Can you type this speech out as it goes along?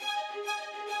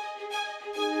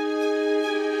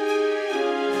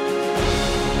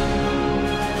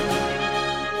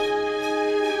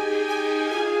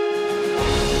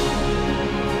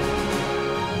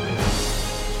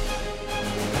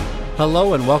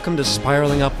Hello and welcome to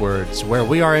Spiraling Upwards, where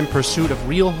we are in pursuit of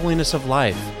real holiness of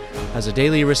life as a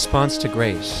daily response to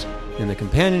grace, in the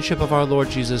companionship of our Lord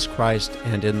Jesus Christ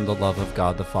and in the love of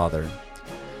God the Father.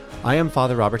 I am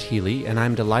Father Robert Healy, and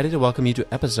I'm delighted to welcome you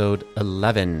to episode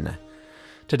 11.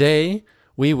 Today,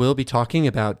 we will be talking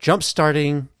about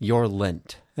jumpstarting your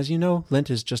Lent. As you know, Lent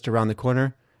is just around the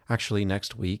corner, actually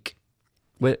next week.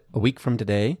 A week from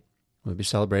today, we'll be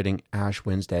celebrating Ash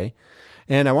Wednesday.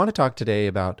 And I want to talk today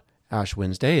about Ash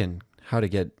Wednesday and how to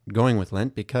get going with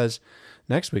Lent, because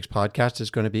next week's podcast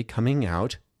is going to be coming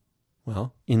out,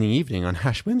 well, in the evening on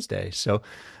Ash Wednesday. So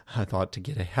I thought to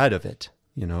get ahead of it,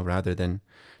 rather than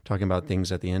talking about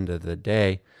things at the end of the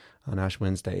day on Ash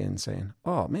Wednesday and saying,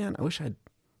 oh man, I wish I'd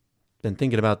been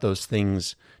thinking about those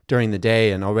things during the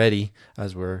day and already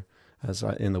as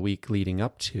in the week leading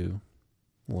up to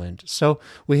Lent. So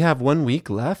we have 1 week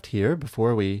left here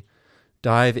before we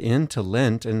dive into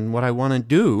Lent, and what I want to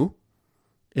do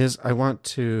is I want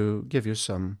to give you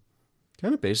some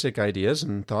kind of basic ideas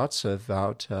and thoughts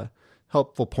about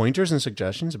helpful pointers and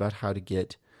suggestions about how to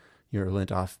get your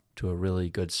Lent off to a really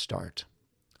good start.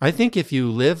 I think if you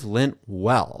live Lent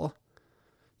well,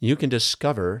 you can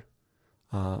discover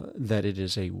that it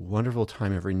is a wonderful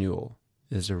time of renewal.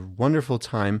 It is a wonderful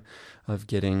time of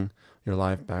getting your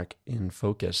life back in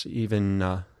focus, even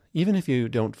if you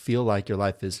don't feel like your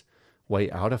life is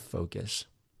way out of focus.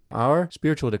 Our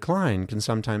spiritual decline can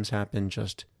sometimes happen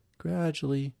just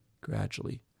gradually,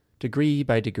 degree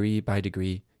by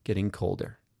degree, getting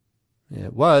colder.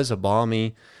 It was a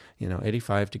balmy,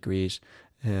 85 degrees,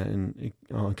 and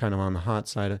kind of on the hot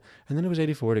side, and then it was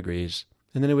 84 degrees,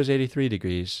 and then it was 83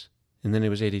 degrees, and then it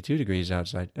was 82 degrees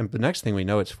outside, and the next thing we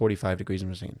know, it's 45 degrees, and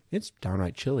we're saying, it's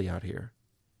downright chilly out here.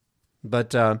 But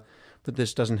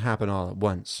this doesn't happen all at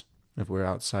once. If we're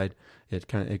outside, it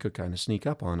could kind of sneak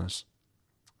up on us.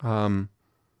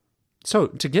 So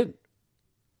to get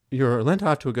your Lent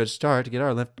off to a good start,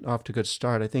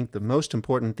 I think the most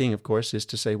important thing, of course, is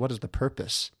to say, what is the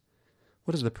purpose?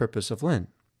 What is the purpose of Lent?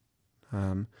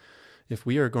 If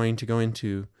we are going to go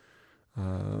into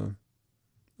a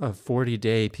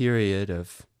 40-day period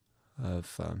of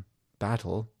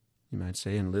battle, you might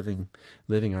say, and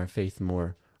living our faith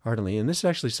more ardently, and this is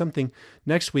actually something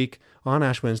next week on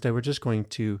Ash Wednesday, we're just going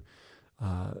to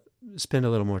spend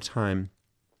a little more time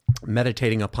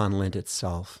meditating upon Lent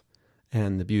itself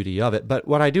and the beauty of it. But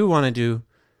what I do want to do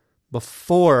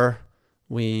before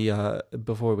we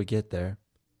get there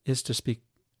is to speak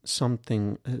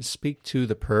to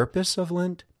the purpose of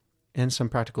Lent and some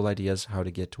practical ideas how to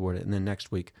get toward it. And then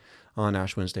next week on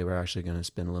Ash Wednesday, we're actually going to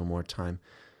spend a little more time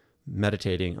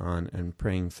meditating on and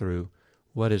praying through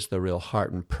what is the real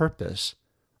heart and purpose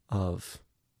of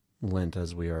Lent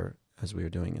as we are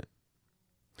doing it.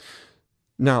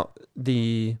 Now,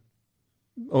 the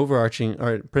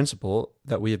overarching principle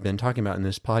that we have been talking about in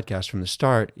this podcast from the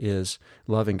start is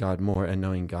loving God more and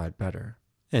knowing God better,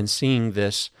 and seeing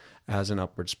this as an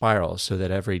upward spiral, so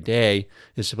that every day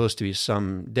is supposed to be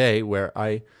some day where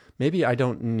I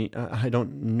don't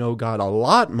know God a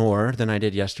lot more than I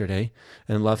did yesterday,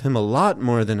 and love Him a lot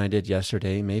more than I did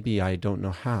yesterday. Maybe I don't know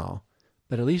how,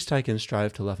 but at least I can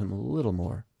strive to love Him a little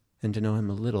more and to know Him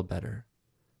a little better.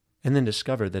 And then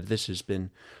discover that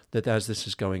as this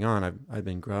is going on, I've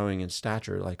been growing in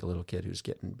stature like a little kid who's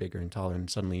getting bigger and taller, and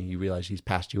suddenly you realize he's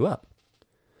passed you up.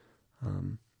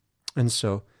 And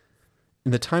so,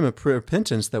 in the time of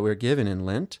repentance that we're given in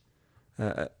Lent,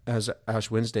 as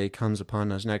Ash Wednesday comes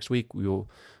upon us next week, we will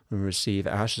receive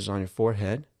ashes on your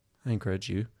forehead. I encourage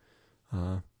you,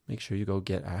 make sure you go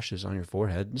get ashes on your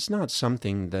forehead. It's not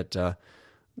something that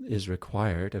is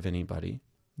required of anybody.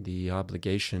 The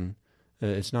obligation,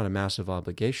 it's not a massive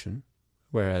obligation,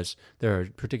 whereas there are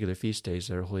particular feast days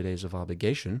that are holy days of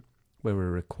obligation where we're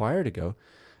required to go.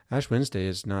 Ash Wednesday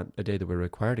is not a day that we're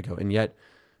required to go, and yet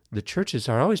the churches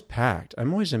are always packed.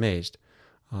 I'm always amazed.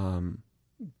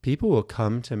 People will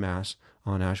come to Mass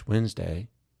on Ash Wednesday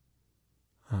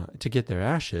to get their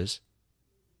ashes,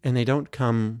 and they don't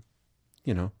come,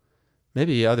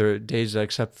 maybe other days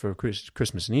except for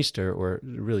Christmas and Easter or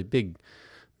really big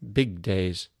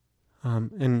days.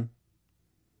 And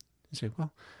you say,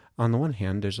 well, on the one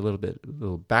hand, there's a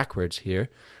little backwards here.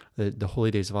 The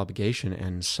holy days of obligation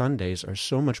and Sundays are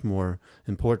so much more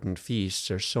important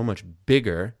feasts, are so much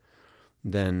bigger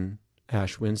than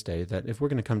Ash Wednesday, that if we're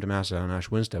going to come to Mass on Ash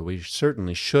Wednesday, we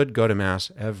certainly should go to Mass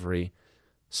every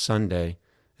Sunday,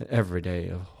 every day,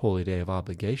 a holy day of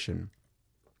obligation.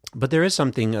 But there is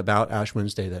something about Ash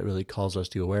Wednesday that really calls us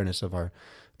to awareness of our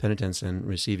penitence and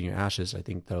receiving your ashes. I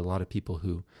think that a lot of people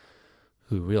who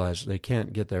realize they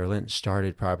can't get their Lent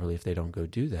started properly if they don't go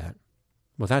do that.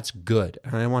 Well, that's good.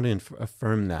 And I want to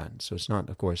affirm that. So it's not,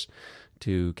 of course,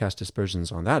 to cast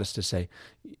aspersions on that. It's to say,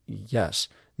 yes,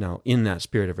 now in that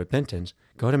spirit of repentance,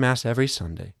 go to Mass every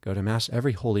Sunday. Go to Mass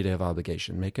every holy day of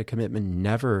obligation. Make a commitment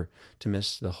never to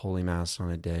miss the Holy Mass on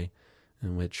a day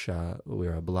in which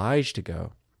we're obliged to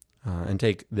go. And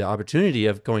take the opportunity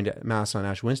of going to Mass on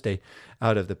Ash Wednesday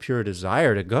out of the pure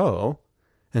desire to go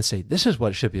and say, this is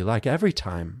what it should be like every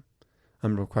time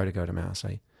I'm required to go to Mass.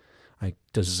 I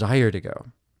desire to go.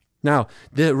 Now,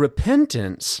 the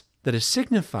repentance that is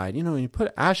signified, when you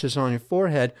put ashes on your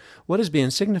forehead, what is being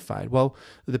signified? Well,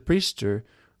 the priest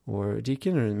or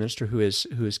deacon or the minister who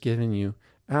is giving you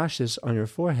ashes on your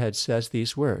forehead says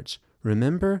these words: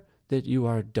 remember that you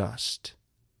are dust,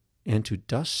 and to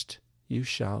dust you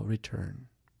shall return.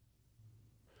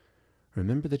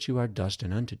 Remember that you are dust,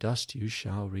 and unto dust you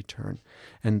shall return.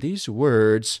 And these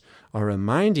words are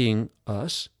reminding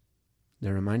us,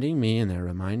 they're reminding me, and they're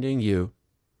reminding you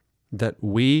that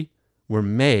we were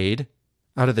made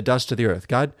out of the dust of the earth.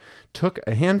 God took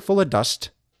a handful of dust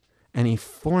and he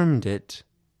formed it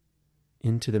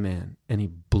into the man, and he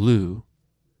blew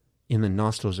in the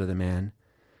nostrils of the man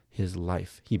his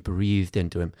life. He breathed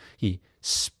into him. He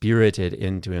spirited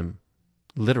into him,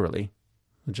 literally,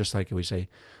 just like we say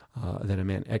that a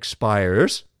man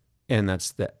expires, and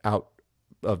that's the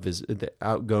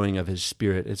outgoing of his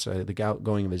spirit. It's the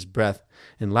outgoing of his breath.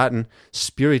 In Latin,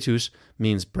 spiritus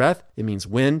means breath. It means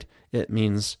wind. It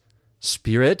means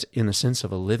spirit in the sense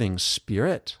of a living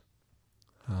spirit.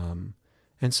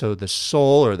 And so the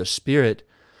soul or the spirit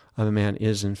of a man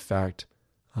is, in fact,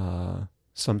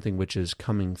 something which is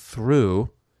coming through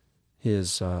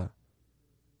his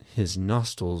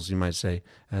nostrils, you might say,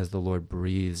 as the Lord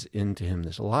breathes into him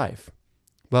this life.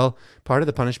 Well, part of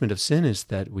the punishment of sin is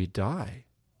that we die,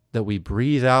 that we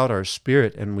breathe out our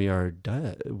spirit and we are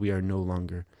dead. We are no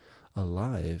longer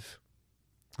alive.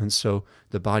 And so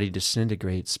the body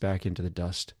disintegrates back into the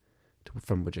dust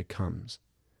from which it comes.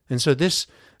 And so this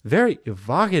very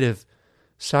evocative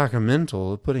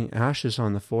sacramental of putting ashes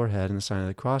on the forehead and the sign of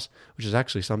the cross, which is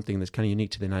actually something that's kind of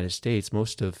unique to the United States.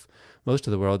 Most of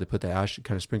the world, they put the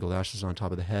kind of sprinkled ashes on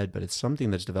top of the head, but it's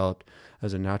something that's developed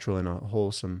as a natural and a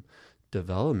wholesome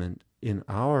development in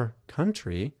our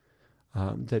country,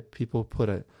 that people put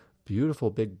a beautiful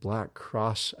big black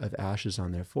cross of ashes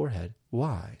on their forehead.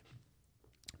 Why?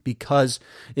 Because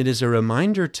it is a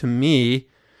reminder to me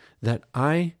that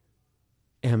I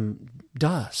am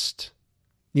dust.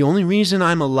 The only reason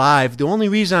I'm alive, the only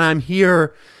reason I'm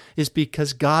here is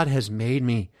because God has made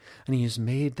me, and he has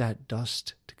made that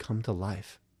dust to come to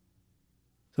life.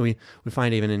 So we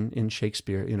find even in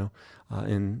Shakespeare, in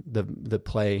the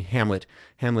play Hamlet,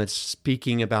 Hamlet's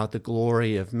speaking about the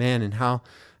glory of men and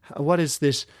what is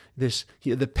this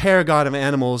the paragon of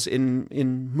animals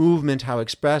in movement, how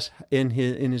expressed in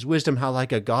his wisdom, how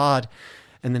like a god.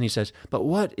 And then he says, but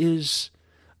what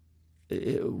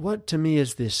to me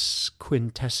is this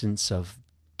quintessence of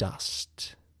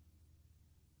dust,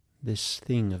 this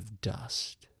thing of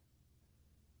dust?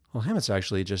 Well, Hamlet's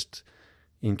actually just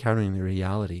encountering the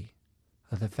reality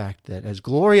of the fact that as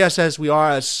glorious as we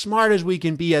are, as smart as we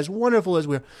can be, as wonderful as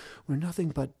we're nothing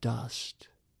but dust.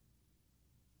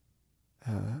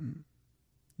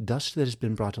 Dust that has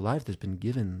been brought to life, that's been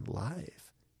given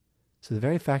life. So the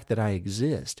very fact that I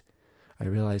exist, I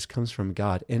realize, comes from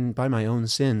God. And by my own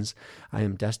sins, I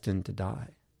am destined to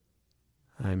die.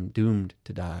 I'm doomed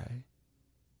to die.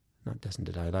 Not destined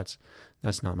to die. That's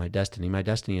not my destiny. My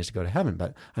destiny is to go to heaven,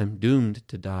 but I'm doomed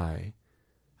to die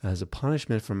as a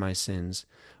punishment for my sins,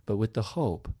 but with the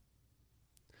hope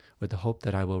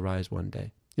that I will rise one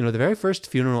day. The very first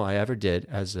funeral I ever did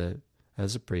as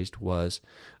a priest was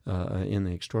in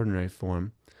the extraordinary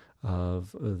form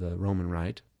of the Roman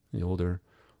rite, the older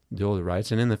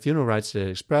rites. And in the funeral rites, it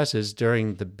expresses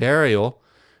during the burial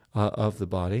of the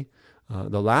body,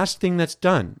 the last thing that's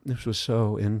done. This was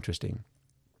so interesting,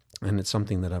 and it's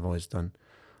something that I've always done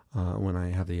when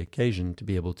I have the occasion to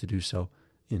be able to do so,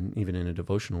 even in a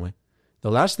devotional way. The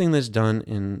last thing that's done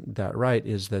in that rite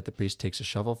is that the priest takes a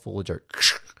shovel full of dirt,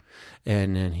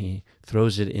 and then he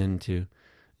throws it into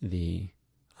the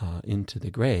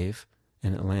grave,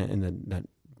 and that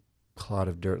clod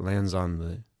of dirt lands on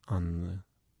the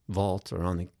vault or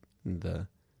on the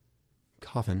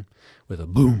coffin with a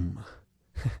boom.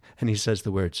 And he says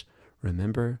the words,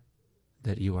 "Remember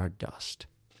that you are dust."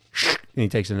 And he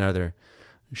takes another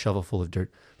shovel full of dirt,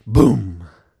 boom,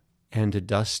 "And to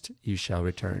dust you shall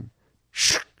return."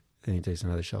 And he takes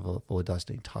another shovel full of dust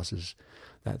and he tosses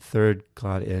that third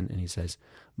clod in, and he says,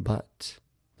 "But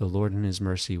the Lord in his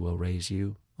mercy will raise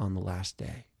you on the last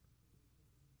day."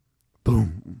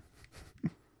 Boom.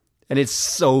 And it's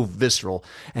so visceral,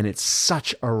 and it's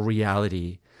such a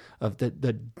reality of the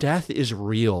death is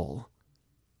real,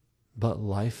 but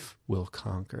life will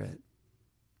conquer it.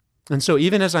 And so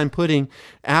even as I'm putting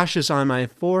ashes on my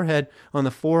forehead, on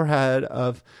the forehead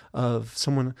of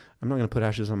someone, I'm not going to put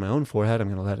ashes on my own forehead. I'm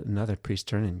going to let another priest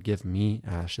turn and give me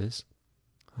ashes.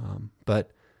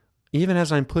 But even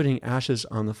as I'm putting ashes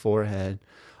on the forehead,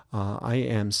 I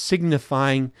am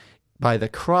signifying by the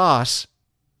cross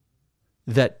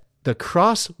that the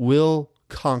cross will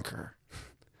conquer.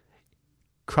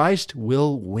 Christ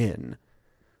will win.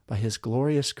 By his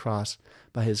glorious cross,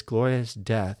 by his glorious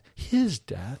death, his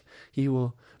death, he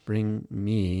will bring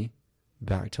me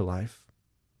back to life.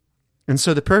 And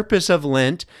so the purpose of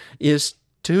Lent is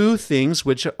two things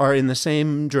which are in the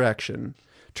same direction: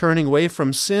 turning away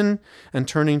from sin and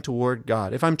turning toward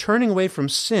God. If I'm turning away from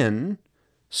sin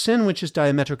which is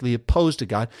diametrically opposed to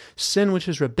God, sin which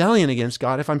is rebellion against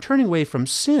God, if I'm turning away from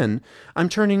sin, I'm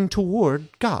turning toward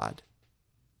God.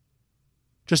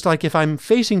 Just like if I'm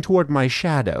facing toward my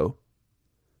shadow,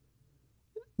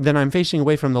 then I'm facing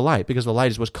away from the light, because the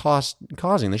light is what's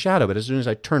causing the shadow. But as soon as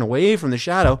I turn away from the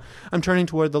shadow, I'm turning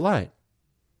toward the light.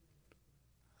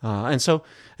 And so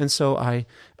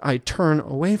I turn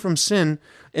away from sin,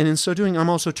 and in so doing, I'm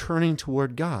also turning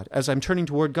toward God. As I'm turning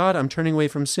toward God, I'm turning away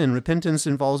from sin. Repentance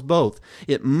involves both.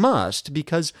 It must,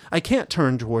 because I can't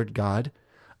turn toward God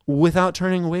without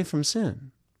turning away from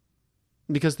sin,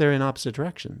 because they're in opposite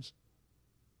directions.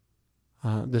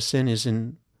 The sin is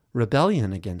in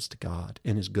rebellion against God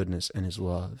and his goodness and his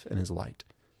love and his light.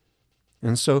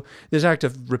 And so this act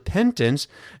of repentance,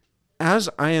 as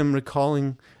I am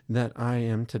recalling that I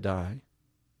am to die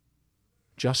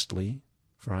justly,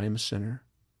 for I am a sinner,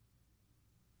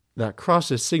 that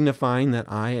cross is signifying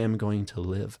that I am going to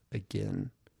live again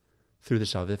through the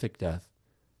salvific death,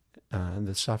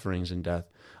 the sufferings and death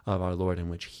of our Lord, in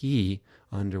which he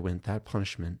underwent that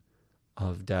punishment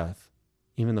of death.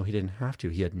 Even though he didn't have to,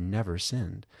 he had never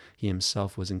sinned. He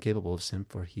himself was incapable of sin,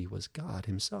 for he was God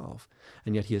himself.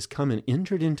 And yet he has come and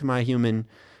entered into my human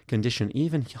condition,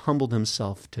 even humbled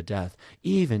himself to death,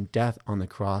 even death on the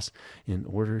cross, in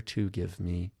order to give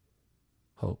me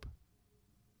hope.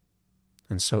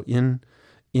 And so in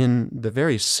the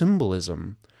very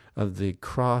symbolism of the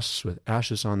cross with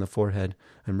ashes on the forehead,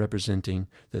 I'm representing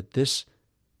that this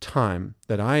time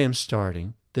that I am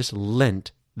starting, this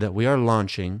Lent that we are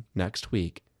launching next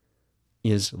week,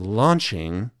 is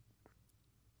launching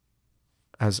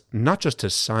as not just a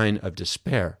sign of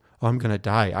despair, oh, I'm going to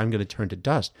die, I'm going to turn to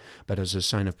dust, but as a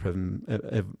sign of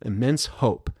immense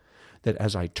hope that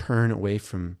as I turn away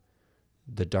from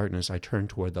the darkness, I turn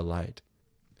toward the light.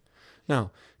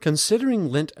 Now, considering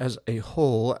Lent as a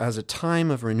whole, as a time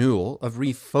of renewal, of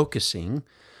refocusing,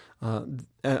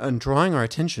 and drawing our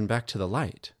attention back to the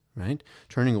light, right?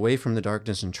 Turning away from the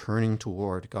darkness and turning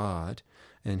toward God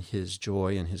and his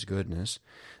joy and his goodness,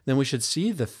 then we should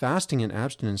see the fasting and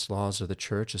abstinence laws of the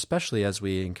church, especially as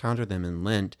we encounter them in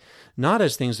Lent, not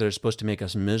as things that are supposed to make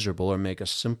us miserable or make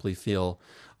us simply feel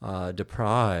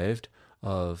deprived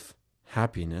of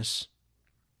happiness,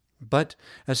 but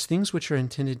as things which are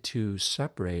intended to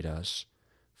separate us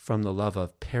from the love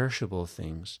of perishable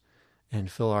things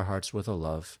and fill our hearts with a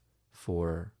love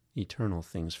for eternal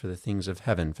things, for the things of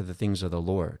heaven, for the things of the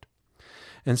Lord.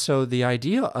 And so the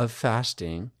idea of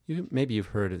fasting, maybe you've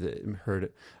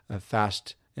heard a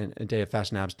fast, and a day of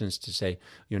fast and abstinence, to say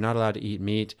you're not allowed to eat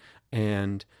meat,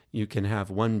 and you can have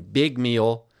one big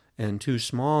meal and two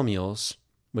small meals,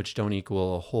 which don't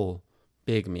equal a whole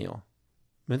big meal.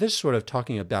 Now, this sort of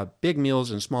talking about big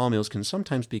meals and small meals can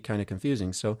sometimes be kind of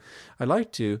confusing. So I'd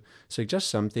like to suggest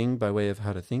something by way of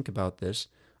how to think about this.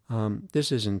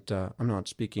 This isn't, I'm not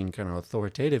speaking kind of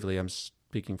authoritatively, I'm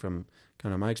speaking from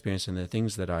kind of my experience and the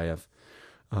things that I have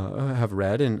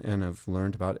read and have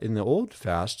learned about in the old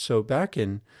fast. So back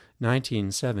in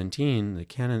 1917, the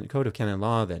Code of Canon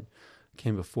Law that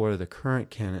came before the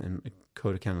current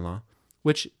Code of Canon Law,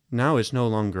 which now is no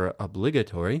longer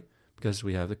obligatory because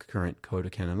we have the current Code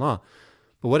of Canon Law.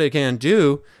 But what it can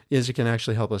do is it can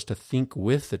actually help us to think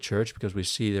with the church, because we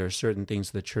see there are certain things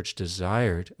the church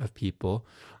desired of people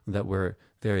that were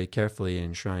very carefully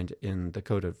enshrined in the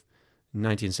Code of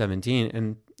 1917,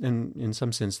 and in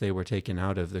some sense they were taken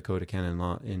out of the Code of Canon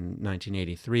Law in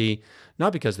 1983,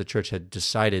 not because the church had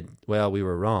decided, well, we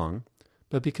were wrong,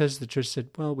 but because the church said,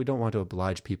 well, we don't want to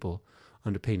oblige people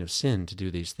under pain of sin to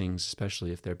do these things,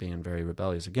 especially if they're being very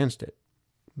rebellious against it.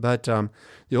 But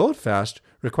the old fast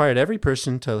required every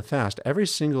person to fast every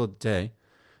single day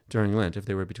during Lent if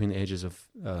they were between the ages of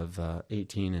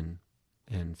 18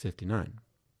 and 59.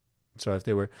 So if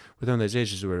they were within those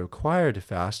ages, they were required to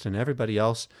fast, and everybody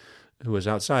else who was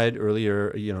outside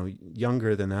earlier,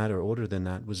 younger than that or older than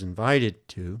that, was invited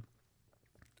to.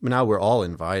 Now we're all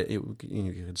invited.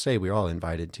 You could say we're all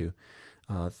invited to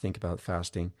think about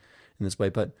fasting in this way.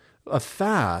 But a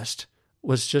fast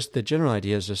was just, the general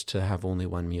idea is just to have only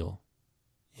one meal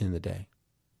in the day.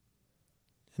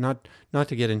 Not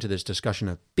to get into this discussion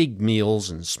of big meals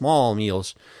and small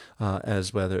meals,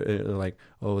 as whether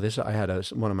I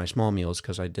had one of my small meals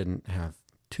because I didn't have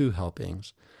 2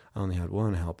 helpings. I only had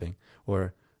 1 helping.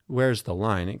 Or where's the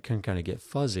line? It can kind of get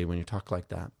fuzzy when you talk like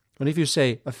that. But if you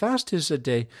say a fast is a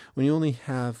day when you only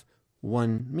have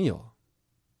 1 meal,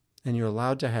 and you're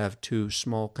allowed to have 2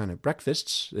 small kind of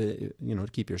breakfasts, to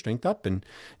keep your strength up and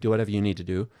do whatever you need to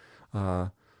do,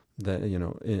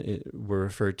 were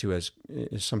referred to as,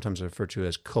 sometimes referred to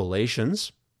as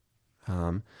collations.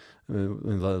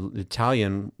 The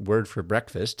Italian word for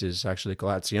breakfast is actually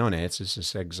colazione. It's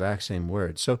this exact same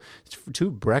word. So it's 2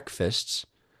 breakfasts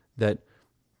that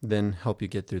then help you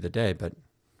get through the day, but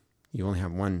you only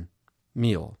have 1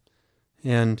 meal.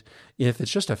 And if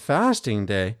it's just a fasting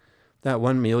day, that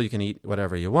 1 meal you can eat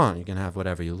whatever you want. You can have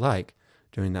whatever you like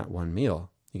during that 1 meal.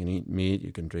 You can eat meat,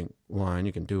 you can drink wine,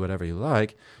 you can do whatever you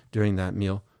like during that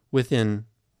meal within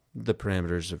the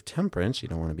parameters of temperance. You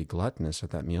don't want to be gluttonous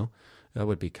at that meal. That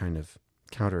would be kind of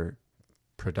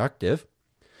counterproductive.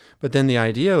 But then the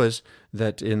idea is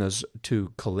that in those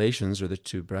 2 collations or the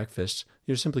 2 breakfasts,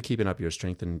 you're simply keeping up your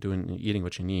strength and eating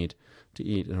what you need to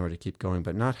eat in order to keep going,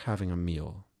 but not having a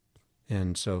meal.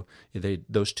 And so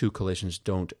those 2 collations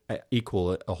don't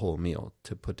equal a whole meal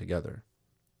to put together.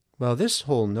 Well, this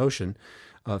whole notion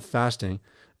of fasting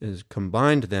is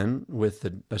combined then with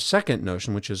a second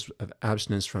notion, which is of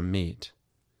abstinence from meat.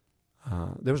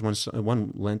 There was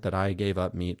one Lent that I gave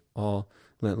up meat all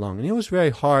Lent long, and it was very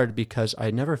hard because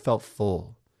I never felt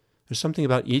full. There's something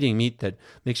about eating meat that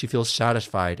makes you feel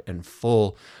satisfied and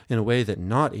full in a way that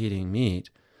not eating meat,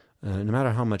 no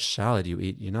matter how much salad you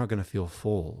eat, you're not going to feel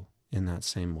full in that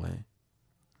same way.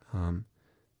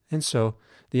 And so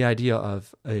the idea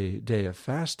of a day of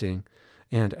fasting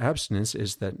and abstinence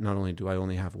is that not only do I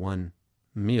only have 1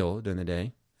 meal during the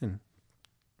day, and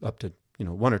up to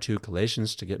 1 or 2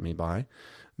 collations to get me by.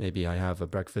 Maybe I have a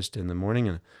breakfast in the morning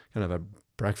and kind of a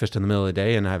breakfast in the middle of the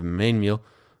day, and I have my main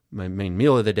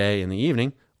meal of the day in the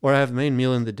evening, or I have the main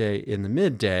meal in the day in the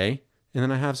midday, and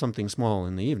then I have something small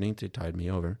in the evening to tide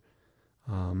me over.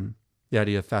 The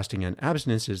idea of fasting and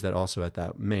abstinence is that also at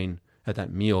that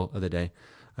meal of the day,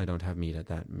 I don't have meat at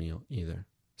that meal either.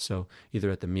 So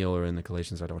either at the meal or in the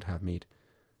collations, I don't have meat.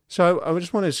 So I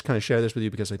just want to kind of share this with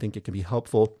you because I think it can be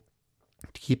helpful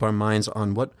to keep our minds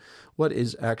on what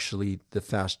is actually the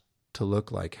fast to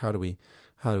look like. How do we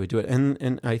do it?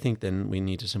 And I think then we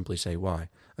need to simply say why.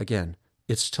 Again,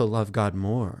 it's to love God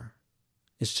more.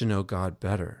 It's to know God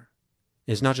better.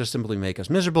 It's not just simply make us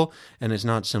miserable, and it's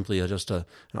not simply just an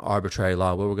arbitrary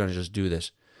law where we're going to just do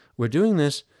this. We're doing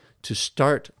this to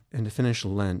start and to finish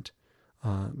Lent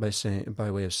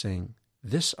by way of saying,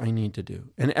 this I need to do.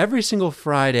 And every single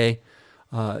Friday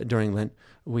during Lent,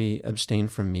 we abstain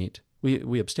from meat.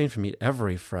 We abstain from meat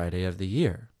every Friday of the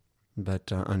year.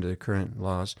 But under the current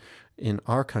laws in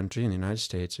our country, in the United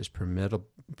States, it's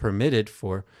permitted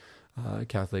for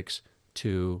Catholics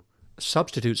to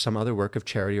substitute some other work of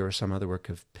charity or some other work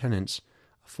of penance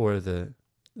for the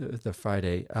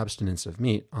Friday abstinence of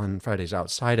meat on Fridays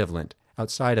outside of Lent.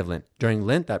 During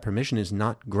Lent, that permission is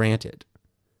not granted.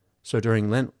 So during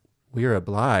Lent, we are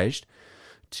obliged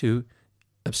to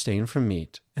abstain from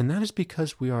meat. And that is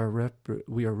because we are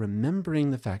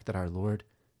remembering the fact that our Lord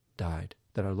died,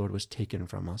 that our Lord was taken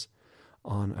from us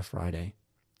on a Friday.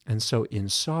 And so in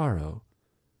sorrow,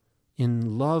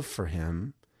 in love for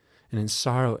him, and in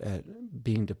sorrow at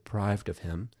being deprived of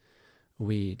him,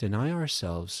 we deny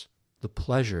ourselves the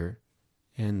pleasure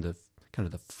and the kind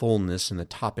of the fullness and the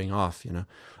topping off,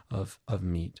 of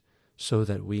meat, so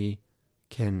that we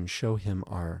can show him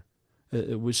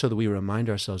so that we remind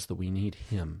ourselves that we need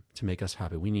him to make us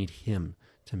happy. We need him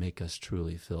to make us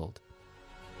truly filled.